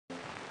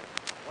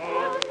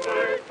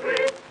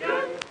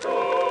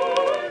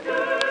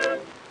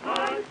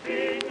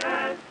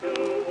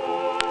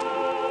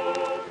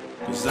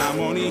I'm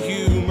only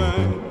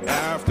human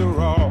after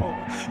all,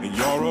 and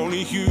you're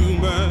only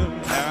human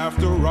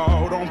after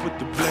all. Don't put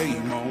the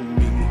blame on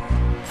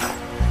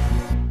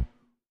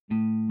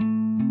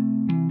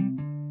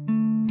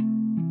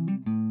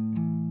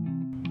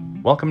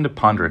me. Welcome to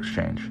Ponder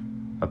Exchange,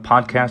 a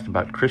podcast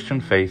about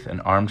Christian faith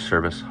and armed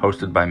service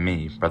hosted by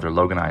me, Brother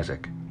Logan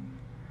Isaac.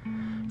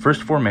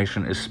 First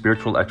Formation is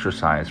spiritual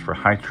exercise for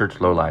high church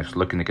lowlifes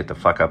looking to get the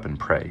fuck up and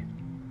pray.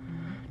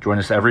 Join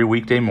us every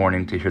weekday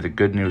morning to hear the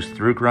good news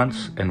through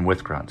grunts and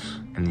with grunts,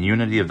 in the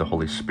unity of the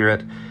Holy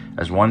Spirit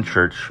as one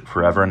church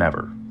forever and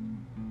ever.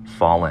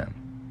 Fall in.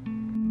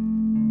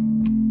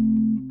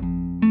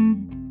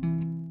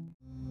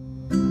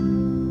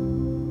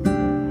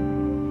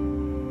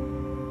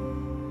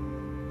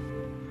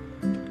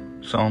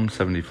 Psalm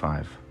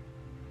 75.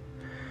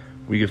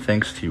 We give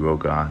thanks to you, O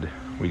God.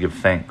 We give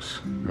thanks.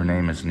 Your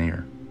name is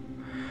near.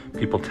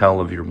 People tell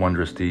of your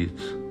wondrous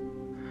deeds.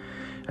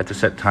 At the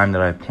set time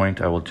that I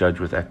appoint, I will judge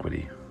with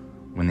equity.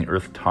 When the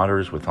earth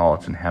totters with all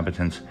its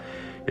inhabitants,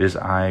 it is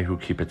I who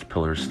keep its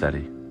pillars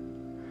steady.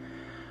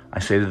 I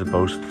say to the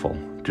boastful,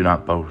 do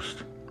not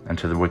boast, and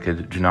to the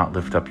wicked, do not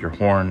lift up your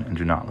horn, and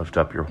do not lift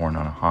up your horn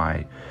on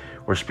high,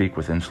 or speak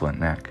with insolent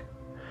neck.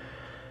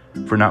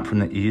 For not from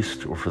the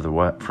east or from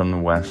the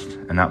west,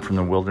 and not from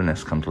the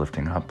wilderness comes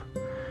lifting up,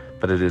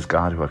 but it is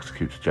God who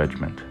executes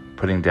judgment,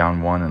 putting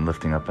down one and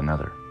lifting up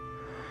another.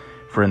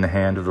 For in the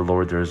hand of the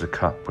Lord there is a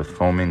cup with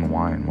foaming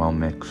wine well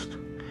mixed.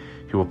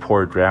 He will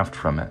pour a draught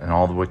from it, and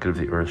all the wicked of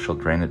the earth shall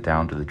drain it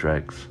down to the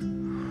dregs.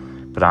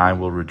 But I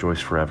will rejoice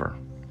forever.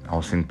 I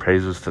will sing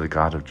praises to the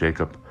God of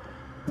Jacob.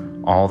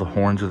 All the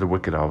horns of the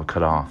wicked I will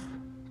cut off,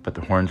 but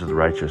the horns of the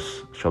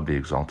righteous shall be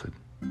exalted.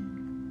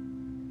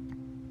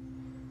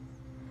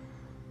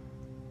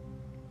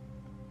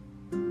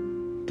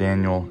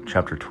 Daniel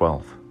chapter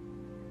 12.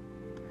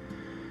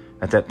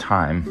 At that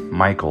time,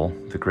 Michael,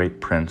 the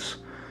great prince,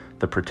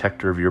 the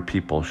protector of your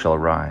people, shall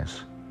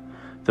arise.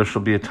 There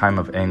shall be a time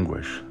of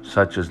anguish,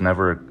 such as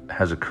never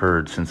has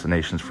occurred since the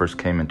nations first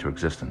came into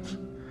existence.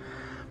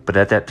 But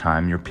at that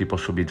time your people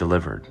shall be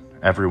delivered,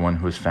 everyone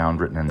who is found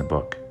written in the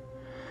book.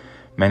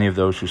 Many of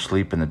those who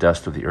sleep in the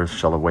dust of the earth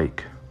shall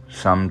awake,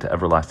 some to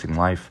everlasting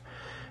life,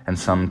 and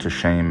some to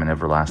shame and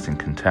everlasting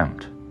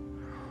contempt.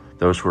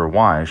 Those who are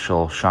wise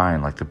shall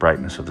shine like the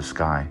brightness of the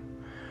sky,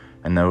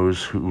 and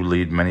those who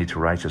lead many to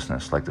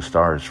righteousness like the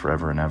stars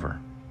forever and ever.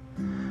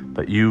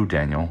 But you,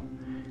 Daniel,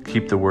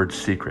 keep the word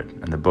secret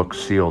and the book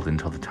sealed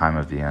until the time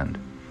of the end.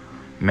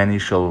 Many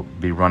shall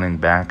be running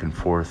back and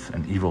forth,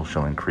 and evil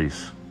shall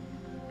increase.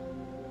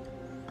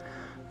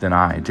 Then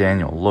I,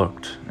 Daniel,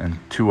 looked, and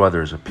two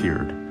others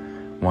appeared,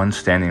 one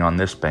standing on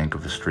this bank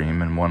of the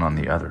stream and one on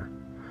the other.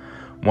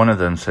 One of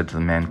them said to the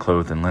man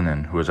clothed in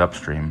linen, who was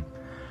upstream,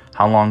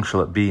 how long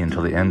shall it be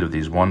until the end of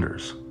these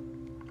wonders?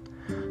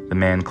 The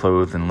man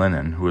clothed in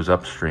linen, who was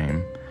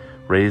upstream,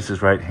 raised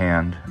his right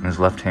hand and his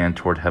left hand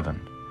toward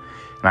heaven.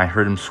 And I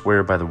heard him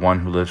swear by the one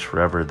who lives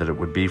forever that it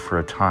would be for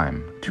a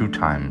time, 2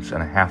 times,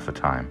 and a half a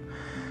time,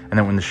 and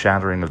that when the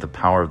shattering of the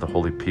power of the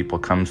holy people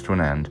comes to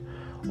an end,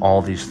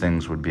 all these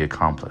things would be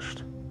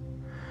accomplished.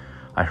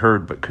 I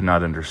heard but could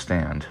not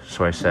understand,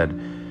 so I said,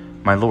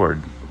 my Lord,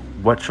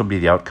 what shall be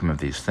the outcome of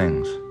these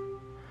things?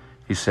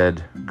 He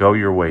said, go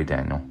your way,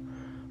 Daniel.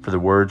 For the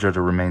words are to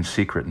remain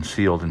secret and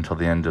sealed until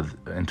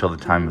the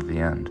time of the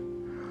end.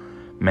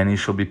 Many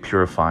shall be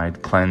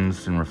purified,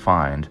 cleansed, and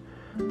refined,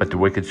 but the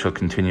wicked shall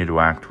continue to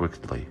act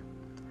wickedly.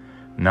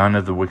 None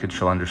of the wicked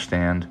shall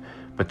understand,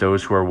 but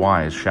those who are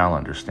wise shall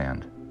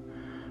understand.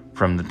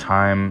 From the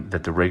time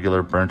that the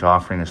regular burnt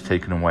offering is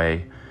taken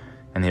away,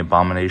 and the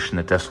abomination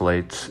that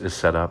desolates is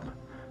set up,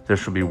 there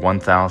shall be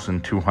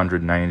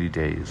 1,290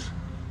 days.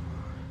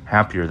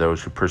 Happy are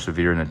those who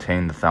persevere and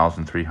attain the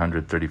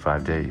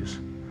 1,335 days.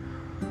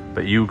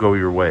 But you go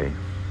your way,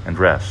 and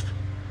rest.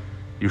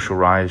 You shall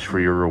rise for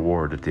your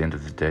reward at the end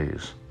of the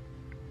days.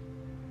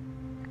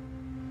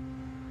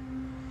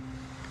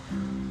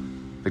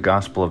 The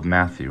Gospel of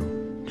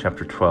Matthew,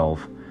 chapter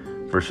 12,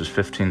 verses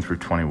 15 through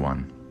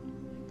 21.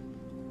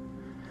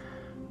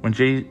 When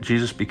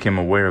Jesus became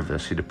aware of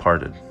this, he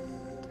departed.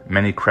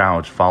 Many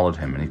crowds followed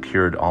him, and he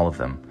cured all of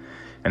them,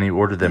 and he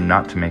ordered them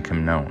not to make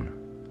him known.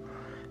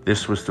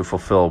 This was to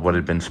fulfill what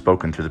had been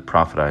spoken through the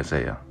prophet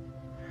Isaiah.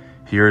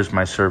 Here is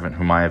my servant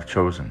whom I have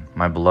chosen,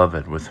 my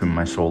beloved, with whom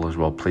my soul is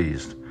well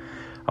pleased.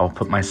 I will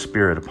put my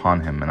spirit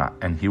upon him,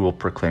 and he will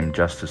proclaim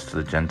justice to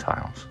the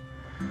Gentiles.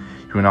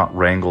 He will not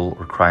wrangle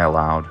or cry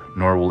aloud,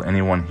 nor will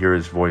anyone hear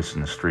his voice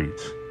in the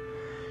streets.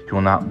 He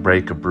will not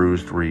break a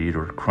bruised reed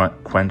or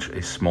quench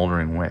a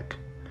smoldering wick,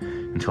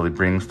 until he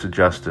brings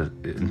justice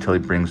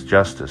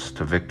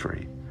to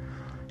victory.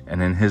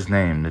 And in his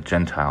name the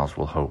Gentiles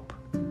will hope.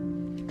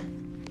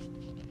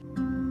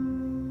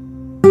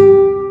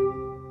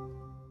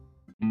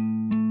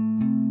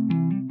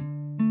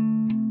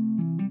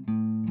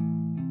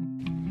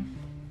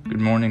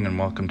 Good morning and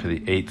welcome to the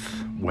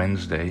 8th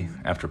Wednesday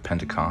after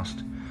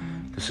Pentecost.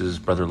 This is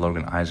Brother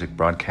Logan Isaac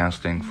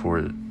broadcasting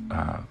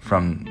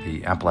from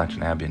the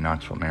Appalachian Abbey in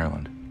Knoxville,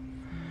 Maryland.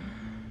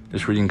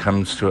 This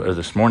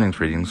morning's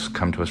readings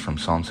come to us from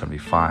Psalm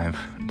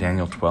 75,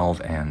 Daniel 12,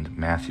 and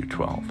Matthew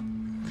 12.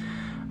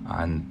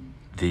 And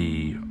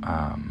the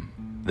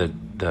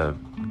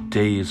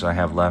days I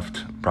have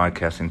left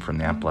broadcasting from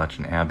the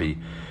Appalachian Abbey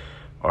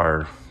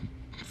are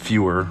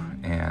fewer,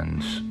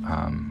 and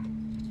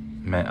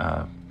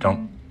I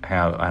don't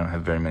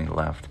have very many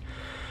left.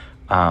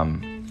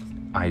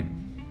 I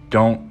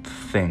don't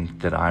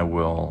think that I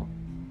will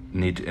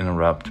need to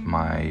interrupt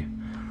my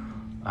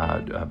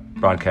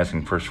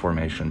broadcasting first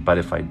formation, but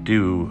if I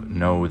do,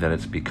 know that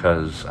it's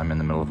because I'm in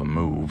the middle of a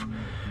move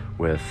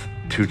with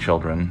 2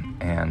 children,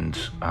 and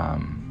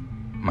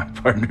my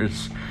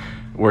partner's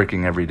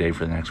working every day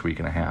for the next week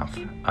and a half,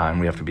 and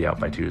we have to be out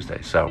by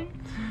Tuesday. So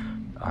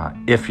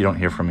if you don't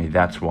hear from me,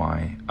 that's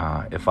why.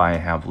 If I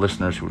have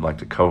listeners who would like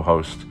to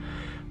co-host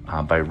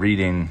by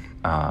reading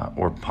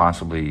or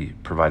possibly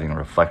providing a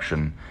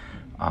reflection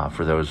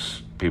for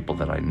those people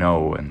that I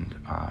know and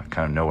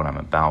kind of know what I'm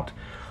about,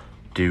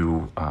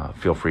 do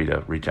feel free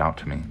to reach out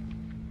to me.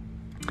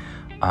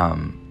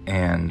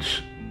 And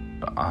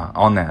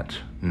on that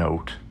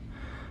note,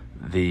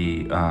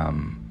 the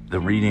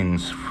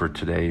readings for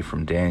today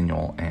from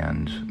Daniel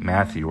and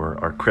Matthew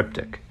are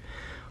cryptic.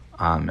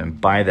 And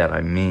by that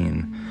I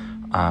mean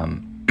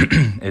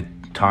it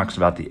talks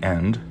about the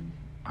end.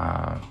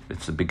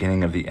 It's the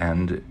beginning of the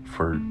end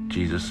for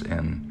Jesus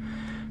in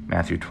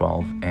Matthew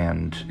 12.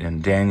 And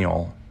in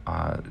Daniel,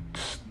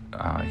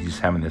 he's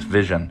having this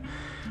vision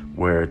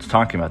where it's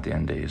talking about the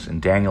end days.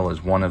 And Daniel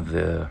is one of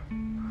the,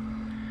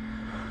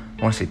 I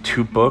want to say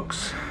 2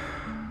 books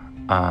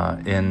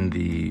in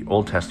the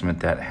Old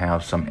Testament that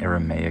have some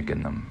Aramaic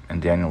in them. And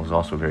Daniel is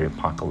also very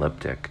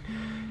apocalyptic.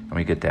 And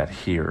we get that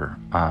here.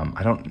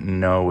 I don't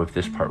know if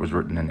this part was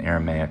written in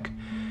Aramaic.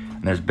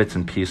 And there's bits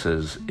and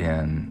pieces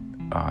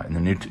in the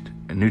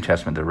New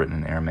Testament that are written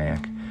in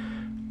Aramaic.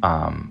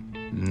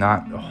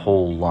 Not a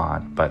whole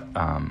lot, but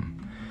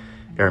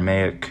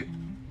Aramaic,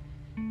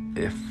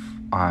 if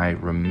I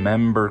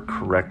remember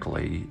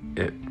correctly,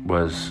 it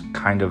was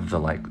kind of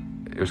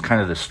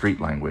the street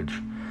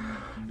language.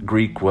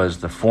 Greek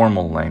was the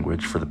formal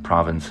language for the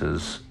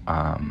provinces.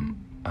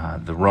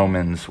 The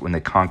Romans, when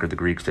they conquered the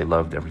Greeks, they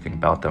loved everything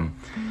about them,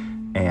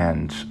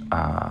 and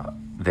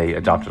they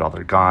adopted all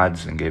their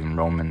gods and gave them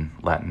Roman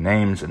Latin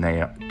names, and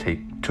they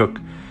took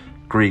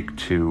Greek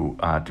to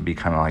be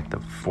kind of like the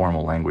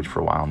formal language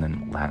for a while, and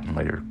then Latin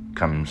later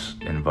comes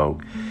in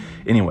vogue.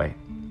 Anyway,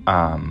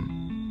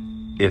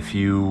 if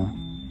you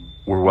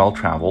were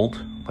well-traveled,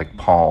 like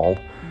Paul,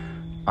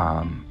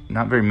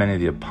 not very many of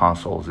the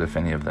apostles, if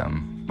any of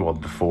them, well,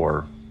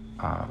 before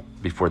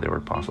they were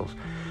apostles,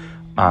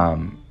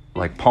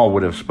 like Paul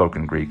would have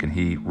spoken Greek, and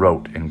he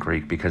wrote in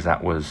Greek because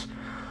that was,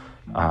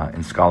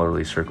 in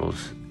scholarly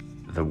circles,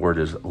 the word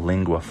is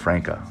lingua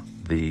franca,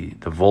 the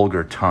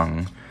vulgar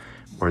tongue,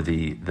 or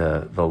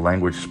the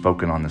language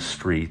spoken on the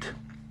street,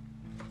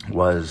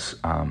 was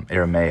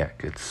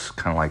Aramaic. It's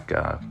kind of like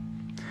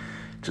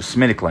it's a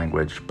Semitic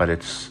language, but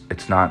it's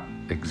not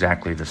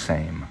exactly the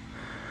same.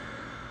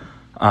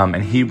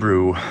 And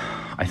Hebrew,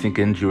 I think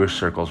in Jewish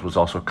circles, was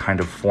also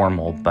kind of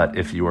formal, but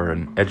if you were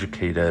an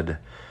educated,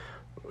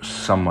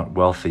 somewhat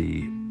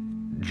wealthy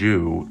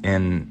Jew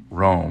in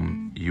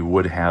Rome, you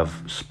would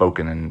have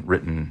spoken and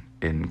written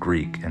in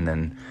Greek and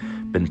then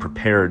been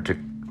prepared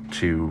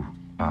to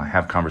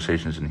have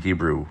conversations in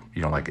Hebrew,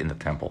 like in the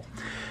temple.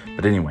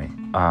 But anyway,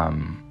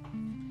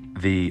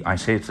 I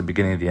say it's the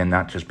beginning of the end,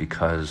 not just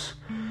because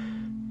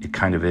it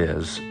kind of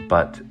is,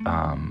 but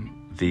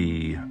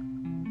the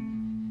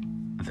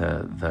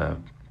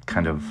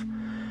kind of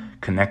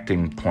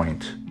connecting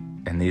point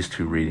in these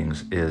 2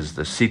 readings is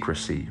the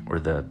secrecy, or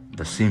the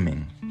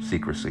seeming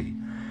secrecy.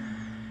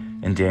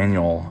 In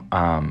Daniel,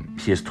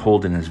 he is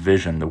told in his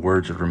vision the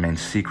words would remain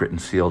secret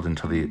and sealed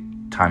until the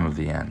time of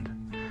the end.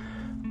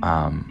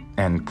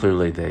 And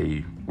clearly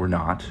they were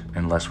not,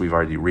 unless we've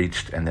already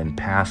reached and then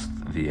passed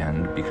the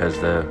end, because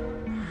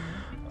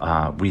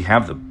we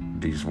have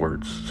these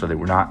words, so they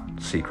were not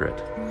secret.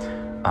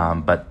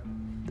 But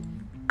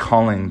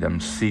calling them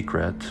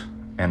secret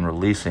and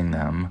releasing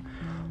them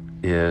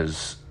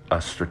is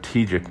a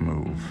strategic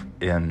move.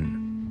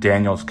 In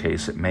Daniel's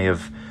case, it may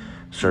have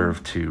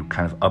served to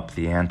kind of up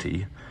the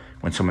ante.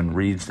 When someone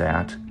reads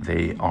that,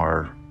 they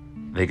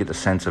get the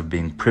sense of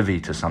being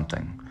privy to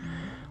something.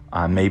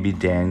 Maybe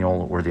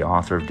Daniel, or the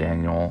author of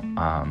Daniel,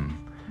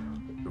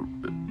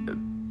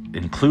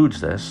 includes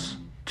this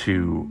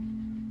to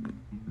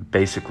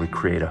basically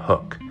create a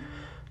hook,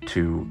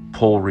 to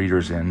pull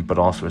readers in, but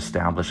also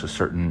establish a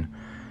certain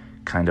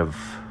kind of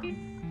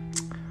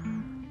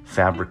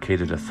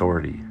fabricated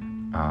authority,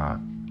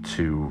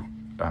 to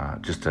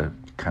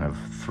kind of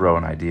throw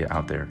an idea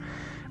out there.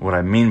 What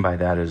I mean by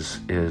that is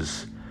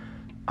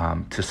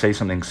to say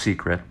something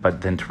secret,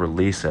 but then to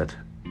release it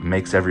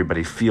makes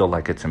everybody feel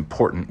like it's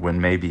important when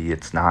maybe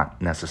it's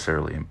not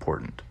necessarily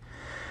important.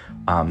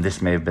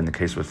 This may have been the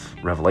case with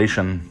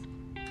Revelation,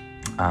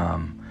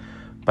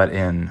 but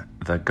in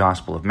the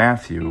Gospel of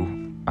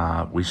Matthew,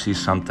 we see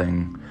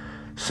something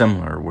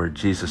similar where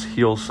Jesus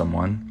heals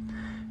someone,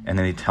 And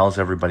then he tells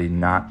everybody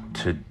not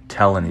to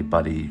tell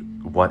anybody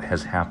what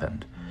has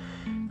happened.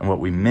 And what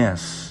we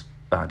miss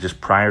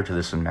just prior to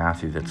this in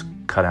Matthew, that's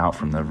cut out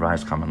from the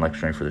Revised Common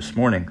Lectionary for this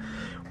morning,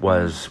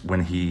 was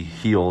when he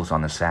heals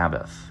on the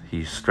Sabbath.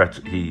 He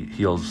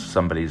heals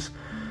somebody's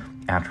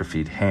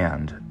atrophied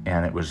hand,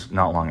 and it was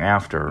not long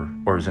after,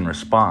 or it was in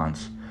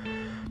response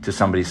to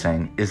somebody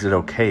saying, "Is it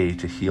okay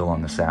to heal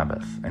on the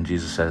Sabbath?" And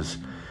Jesus says,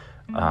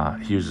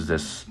 he uses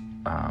this,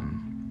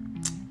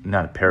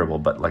 not a parable,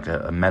 but like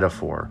a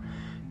metaphor.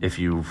 If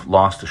you've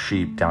lost a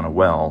sheep down a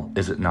well,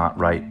 is it not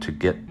right to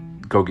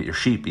go get your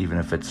sheep, even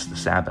if it's the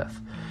Sabbath?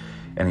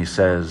 And he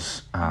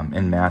says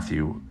in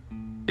Matthew,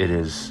 it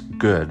is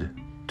good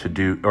to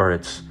do, or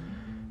it's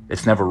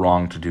never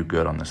wrong to do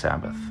good on the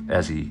Sabbath,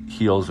 as he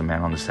heals a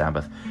man on the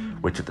Sabbath,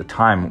 which at the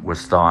time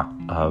was thought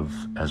of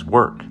as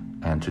work,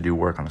 and to do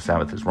work on the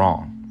Sabbath is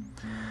wrong.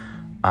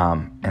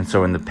 And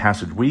so in the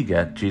passage we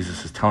get,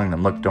 Jesus is telling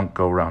them, look, don't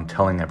go around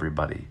telling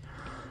everybody,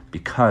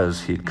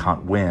 because he'd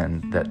caught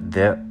wind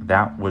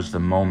that was the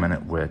moment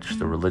at which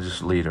the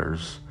religious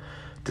leaders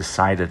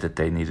decided that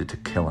they needed to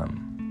kill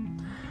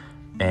him,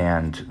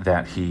 and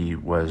that he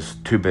was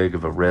too big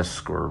of a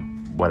risk or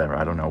whatever.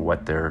 I don't know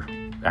what their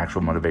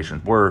actual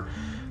motivations were,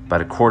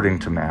 but according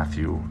to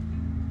Matthew,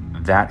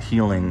 that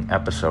healing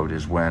episode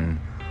is when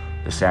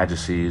the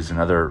Sadducees and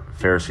other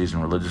Pharisees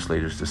and religious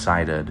leaders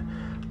decided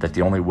that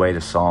the only way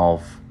to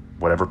solve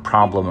whatever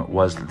problem it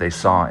was that they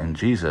saw in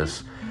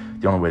Jesus,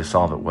 the only way to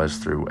solve it was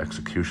through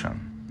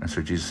execution. And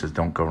so Jesus says,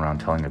 don't go around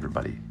telling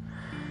everybody.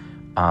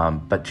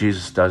 But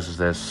Jesus does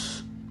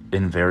this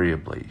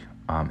invariably.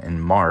 In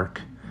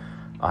Mark,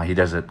 he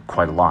does it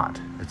quite a lot.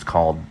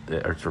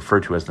 It's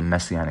referred to as the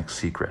Messianic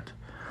secret.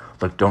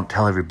 Look, don't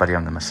tell everybody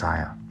I'm the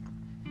Messiah,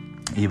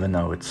 even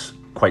though it's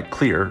quite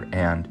clear.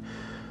 And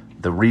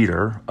the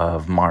reader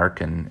of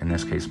Mark, and in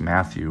this case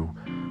Matthew,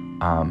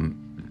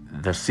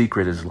 the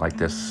secret is like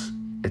this.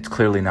 It's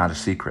clearly not a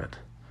secret.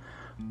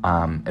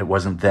 It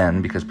wasn't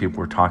then because people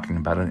were talking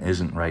about it, and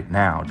isn't right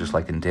now. Just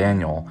like in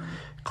Daniel,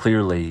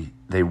 clearly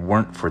they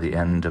weren't for the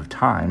end of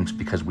times,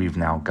 because we've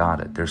now got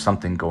it. There's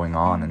something going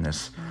on in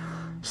this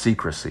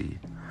secrecy.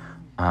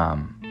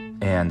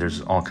 And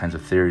there's all kinds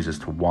of theories as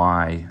to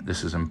why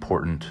this is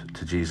important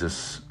to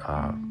Jesus,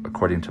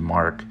 according to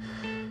Mark,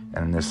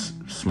 and in this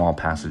small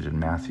passage in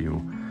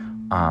Matthew.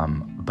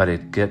 But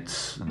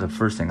the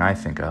first thing I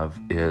think of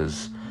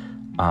is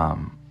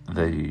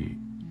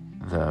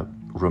the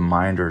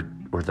reminder,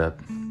 or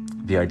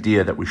the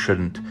idea that we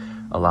shouldn't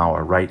allow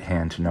our right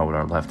hand to know what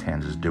our left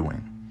hand is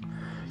doing.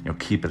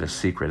 Keep it a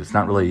secret. It's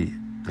not really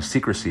the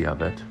secrecy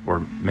of it,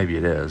 or maybe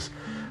it is.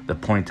 The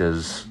point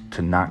is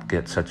to not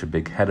get such a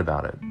big head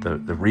about it.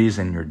 The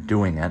reason you're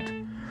doing it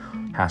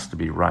has to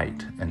be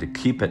right. And to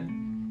keep it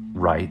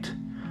right,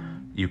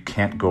 you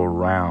can't go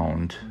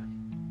around,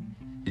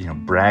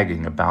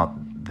 bragging about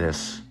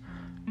this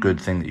good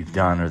thing that you've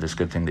done or this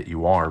good thing that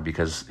you are,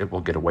 because it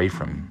will get away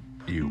from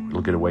you.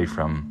 It'll get away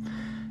from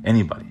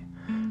anybody.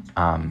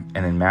 And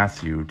in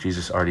Matthew,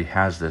 Jesus already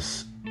has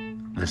this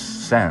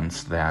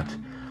sense that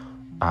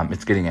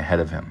it's getting ahead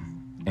of him.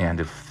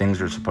 And if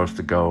things are supposed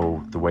to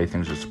go the way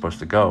things are supposed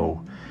to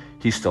go,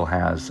 he still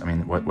has,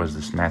 what was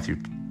this, Matthew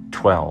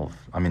 12?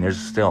 There's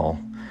still,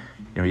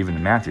 even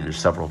in Matthew, there's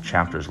several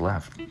chapters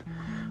left.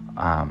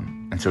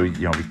 And so,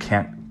 we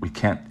can't,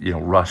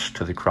 rush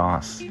to the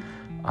cross,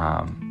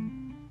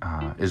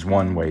 is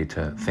one way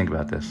to think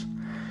about this.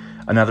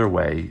 Another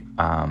way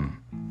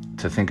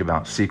to think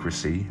about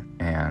secrecy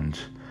and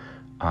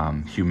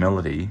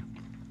humility,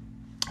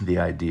 the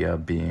idea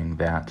being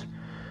that,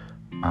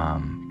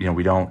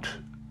 we don't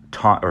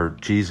or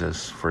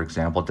Jesus, for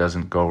example,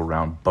 doesn't go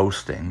around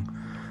boasting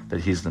that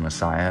he's the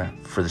Messiah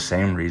for the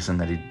same reason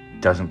that he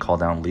doesn't call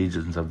down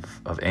legions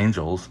of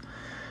angels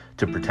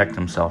to protect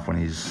himself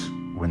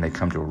when they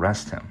come to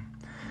arrest him.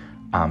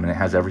 And it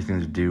has everything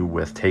to do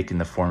with taking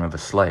the form of a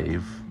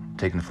slave,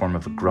 taking the form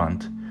of a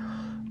grunt,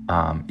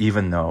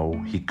 even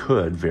though he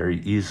could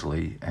very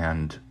easily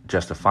and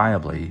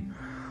justifiably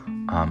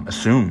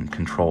assume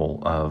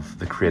control of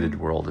the created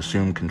world,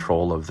 assume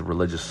control of the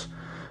religious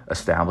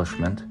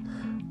establishment.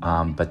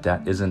 But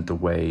that isn't the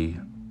way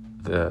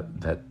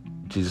that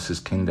Jesus'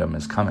 kingdom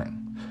is coming.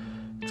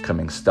 It's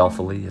coming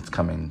stealthily, it's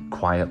coming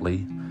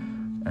quietly,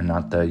 and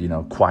not the,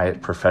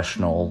 quiet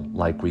professional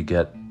like we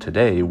get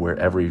today, where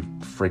every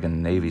friggin'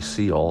 Navy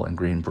SEAL and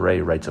Green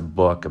Beret writes a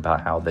book about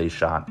how they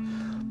shot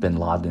Bin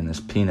Laden in his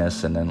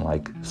penis and then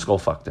skull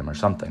fucked him or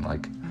something.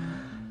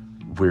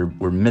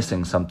 We're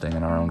missing something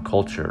in our own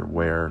culture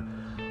where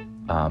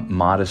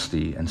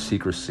modesty and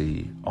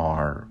secrecy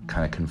are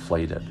kind of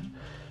conflated.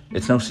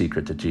 It's no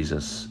secret that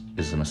Jesus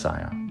is the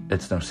Messiah.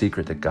 It's no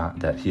secret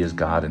that he is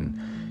God, and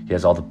he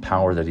has all the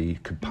power that he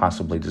could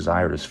possibly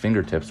desire at his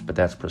fingertips, but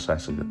that's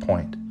precisely the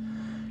point.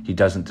 He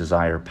doesn't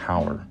desire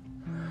power.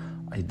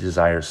 He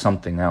desires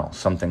something else,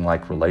 something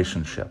like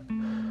relationship.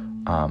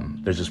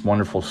 There's this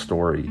wonderful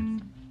story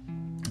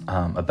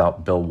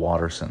about Bill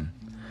Watterson.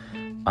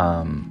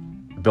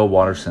 Bill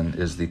Watterson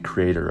is the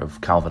creator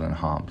of Calvin and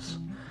Hobbes.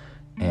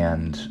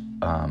 And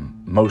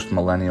most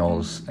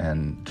millennials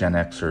and Gen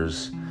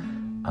Xers,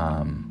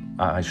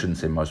 I shouldn't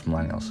say most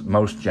millennials,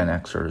 most Gen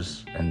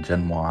Xers and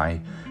Gen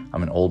Y,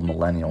 I'm an old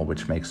millennial,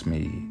 which makes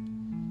me,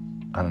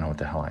 I don't know what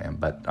the hell I am,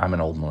 but I'm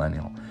an old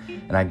millennial.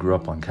 And I grew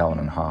up on Calvin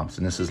and Hobbes,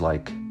 and this is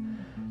like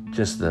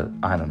just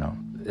I don't know,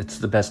 it's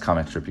the best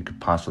comic strip you could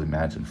possibly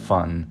imagine.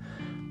 Fun,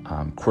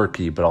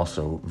 quirky, but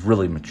also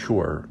really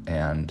mature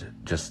and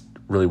just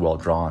really well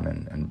drawn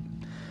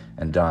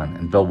and done.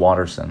 And Bill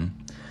Watterson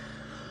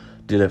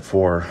did it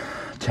for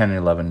 10 or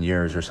 11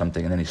 years or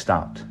something, and then he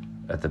stopped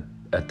at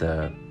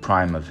the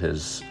prime of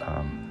his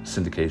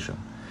syndication.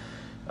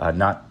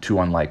 Not too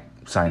unlike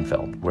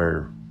Seinfeld,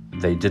 where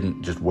they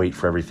didn't just wait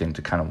for everything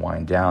to kind of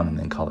wind down and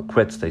then call it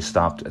quits. They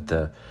stopped at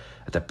the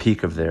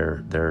peak of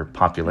their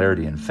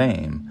popularity and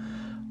fame.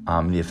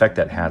 The effect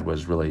that had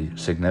was really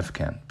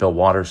significant. Bill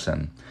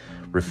Watterson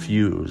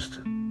refused,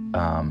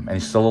 and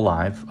he's still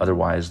alive,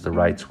 otherwise the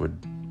rights would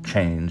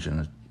change in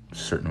a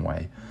certain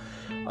way.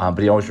 But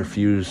he always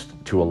refused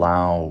to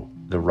allow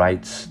the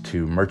rights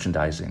to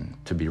merchandising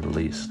to be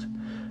released.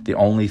 The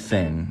only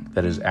thing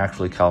that is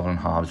actually Calvin and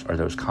Hobbes are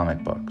those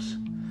comic books.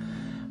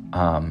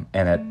 And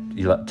at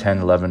 10,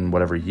 11,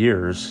 whatever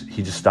years,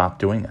 he just stopped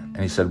doing it.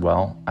 And he said,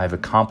 well, I've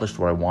accomplished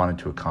what I wanted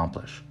to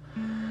accomplish.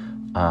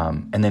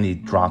 And then he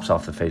drops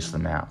off the face of the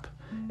map.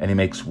 And he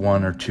makes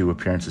one or two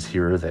appearances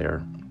here or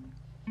there.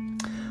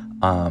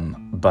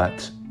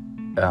 But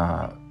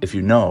if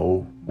you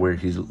know where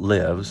he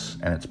lives,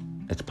 and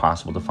it's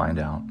possible to find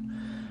out,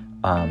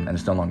 and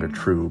it's no longer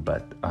true,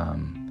 but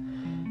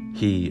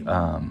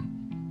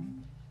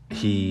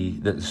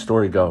the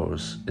story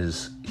goes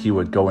is he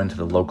would go into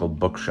the local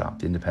bookshop,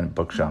 the independent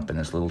bookshop in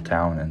his little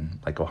town in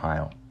like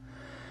Ohio,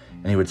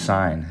 and he would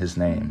sign his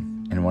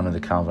name in one of the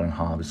Calvin and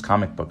Hobbes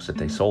comic books that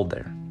they sold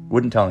there.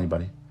 Wouldn't tell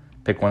anybody.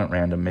 Pick one at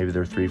random. Maybe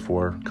there were 3,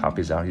 4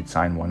 copies out. He'd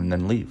sign one and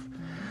then leave.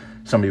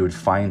 Somebody would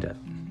find it,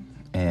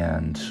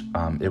 and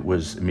it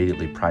was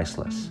immediately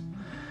priceless.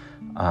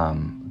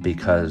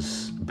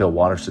 Because Bill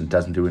Watterson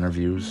doesn't do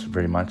interviews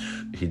very much.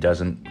 He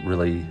doesn't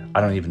really,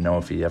 I don't even know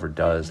if he ever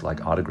does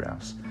like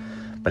autographs,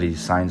 but he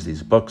signs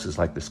these books as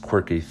like this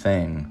quirky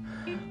thing.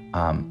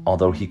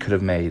 Although he could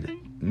have made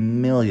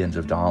millions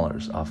of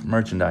dollars off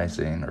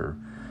merchandising or,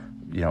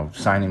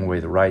 signing away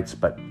the rights,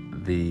 but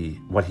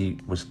what he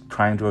was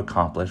trying to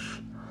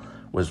accomplish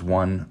was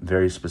one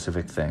very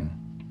specific thing.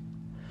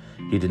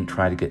 He didn't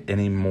try to get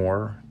any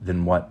more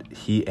than what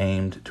he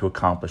aimed to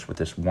accomplish with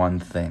this one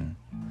thing.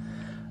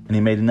 And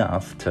he made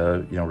enough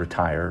to,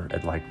 retire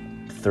at like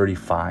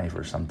 35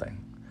 or something.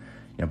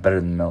 Better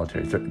than the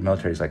military. The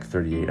military is like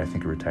 38. I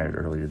think he retired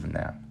earlier than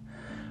that.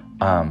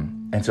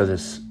 And so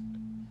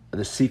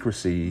the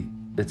secrecy,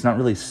 it's not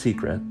really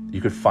secret.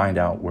 You could find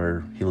out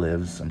where he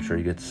lives. I'm sure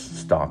he gets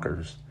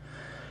stalkers.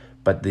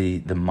 But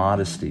the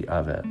modesty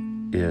of it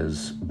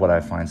is what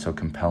I find so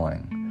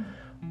compelling.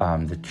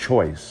 The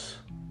choice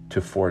to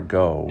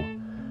forego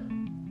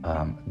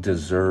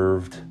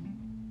deserved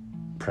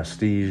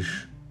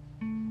prestige,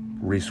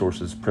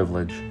 resources,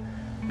 privilege.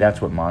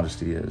 That's what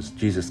modesty is.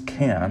 Jesus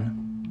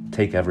can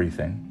take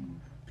everything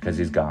because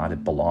he's God.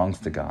 It belongs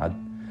to God.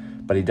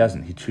 But he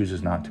doesn't. He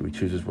chooses not to. He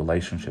chooses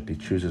relationship. He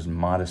chooses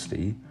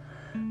modesty,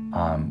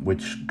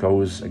 which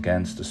goes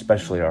against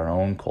especially our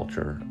own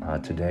culture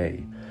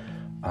today.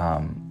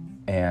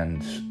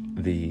 And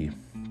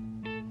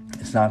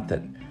it's not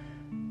that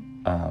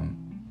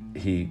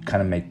he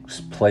kind of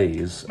makes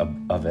plays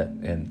of it,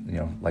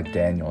 and like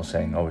Daniel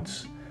saying, "Oh,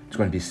 it's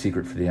going to be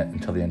secret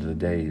until the end of the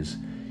days,"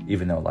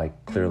 even though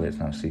like clearly it's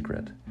not a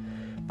secret.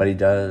 But he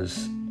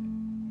does.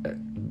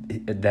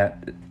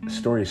 That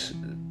story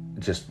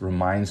just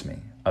reminds me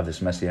of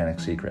this messianic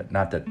secret.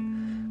 Not that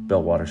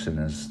Bill Watterson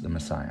is the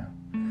Messiah,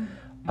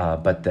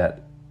 but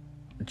that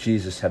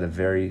Jesus had a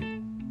very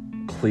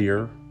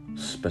clear,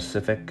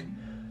 specific,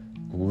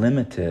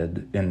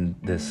 limited, in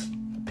this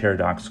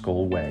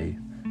paradoxical way,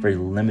 very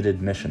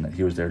limited mission that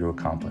he was there to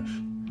accomplish.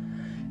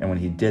 And when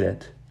he did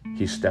it,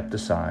 he stepped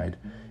aside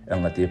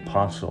and let the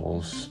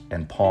apostles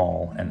and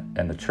Paul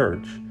and the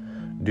church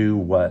do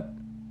what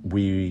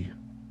we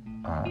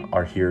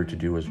are here to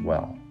do as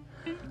well.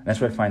 And that's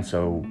what I find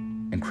so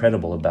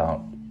incredible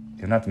about,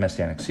 not the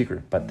messianic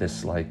secret, but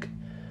this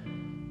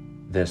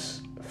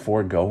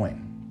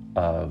foregoing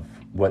of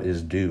what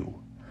is due,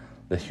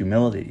 the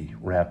humility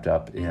wrapped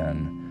up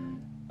in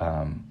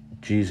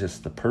Jesus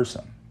the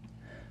person,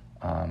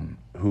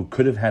 who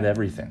could have had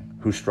everything,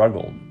 who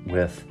struggled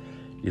with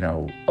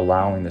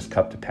allowing this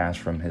cup to pass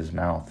from his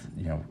mouth,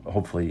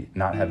 hopefully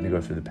not having to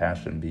go through the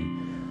passion and be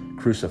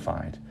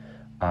crucified.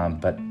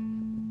 But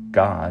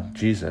God,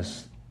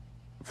 Jesus,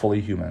 fully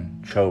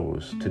human,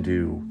 chose to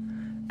do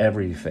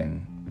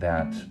everything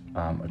that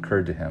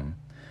occurred to him,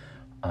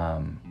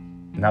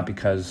 not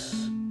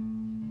because,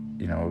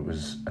 it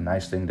was a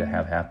nice thing to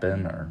have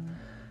happen or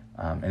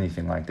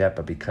anything like that,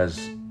 but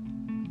because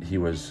he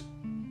was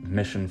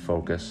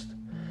mission-focused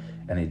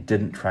and he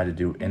didn't try to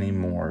do any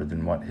more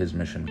than what his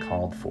mission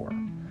called for.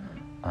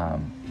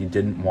 He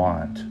didn't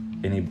want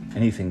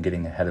anything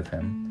getting ahead of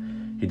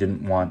him. He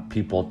didn't want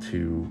people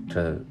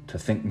to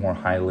think more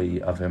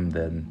highly of him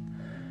than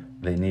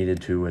they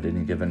needed to at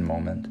any given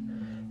moment.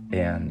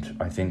 And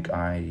I think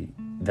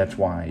that's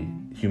why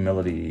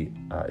humility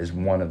is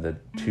one of the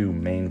two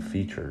main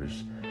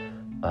features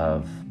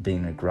of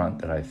being a grunt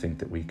that I think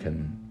that we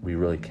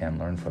really can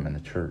learn from in the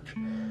church,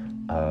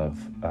 of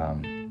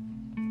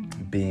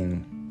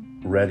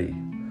being ready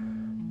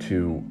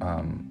to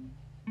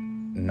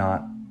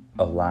not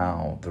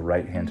allow the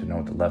right hand to know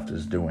what the left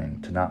is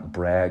doing, to not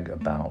brag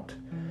about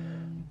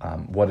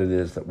what it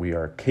is that we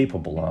are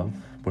capable of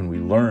when we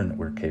learn that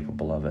we're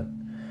capable of it,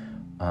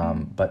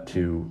 but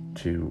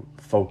to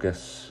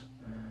focus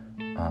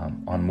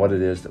on what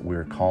it is that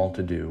we're called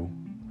to do,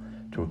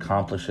 to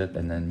accomplish it,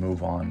 and then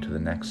move on to the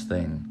next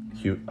thing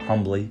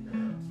humbly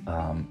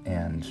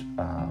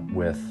and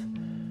with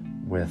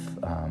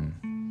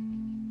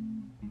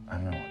I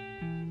don't know,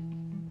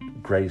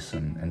 grace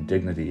and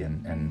dignity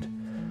and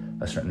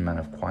a certain amount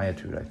of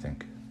quietude, I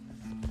think.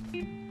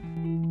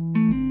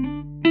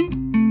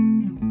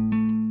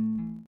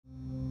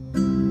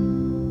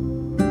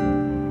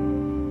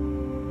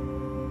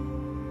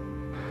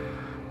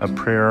 A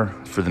prayer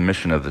for the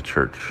mission of the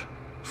church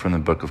from the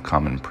Book of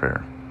Common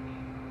Prayer.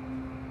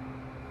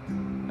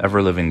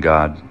 Ever-living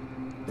God,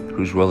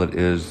 whose will it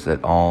is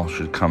that all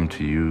should come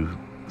to you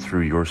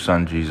through your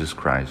Son, Jesus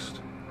Christ,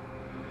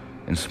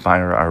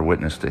 inspire our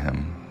witness to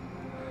him,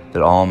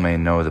 that all may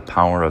know the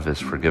power of his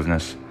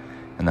forgiveness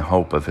and the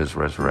hope of his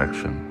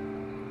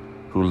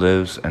resurrection, who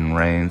lives and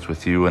reigns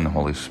with you in the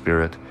Holy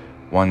Spirit,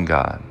 one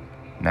God,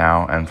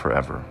 now and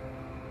forever.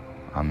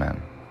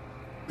 Amen.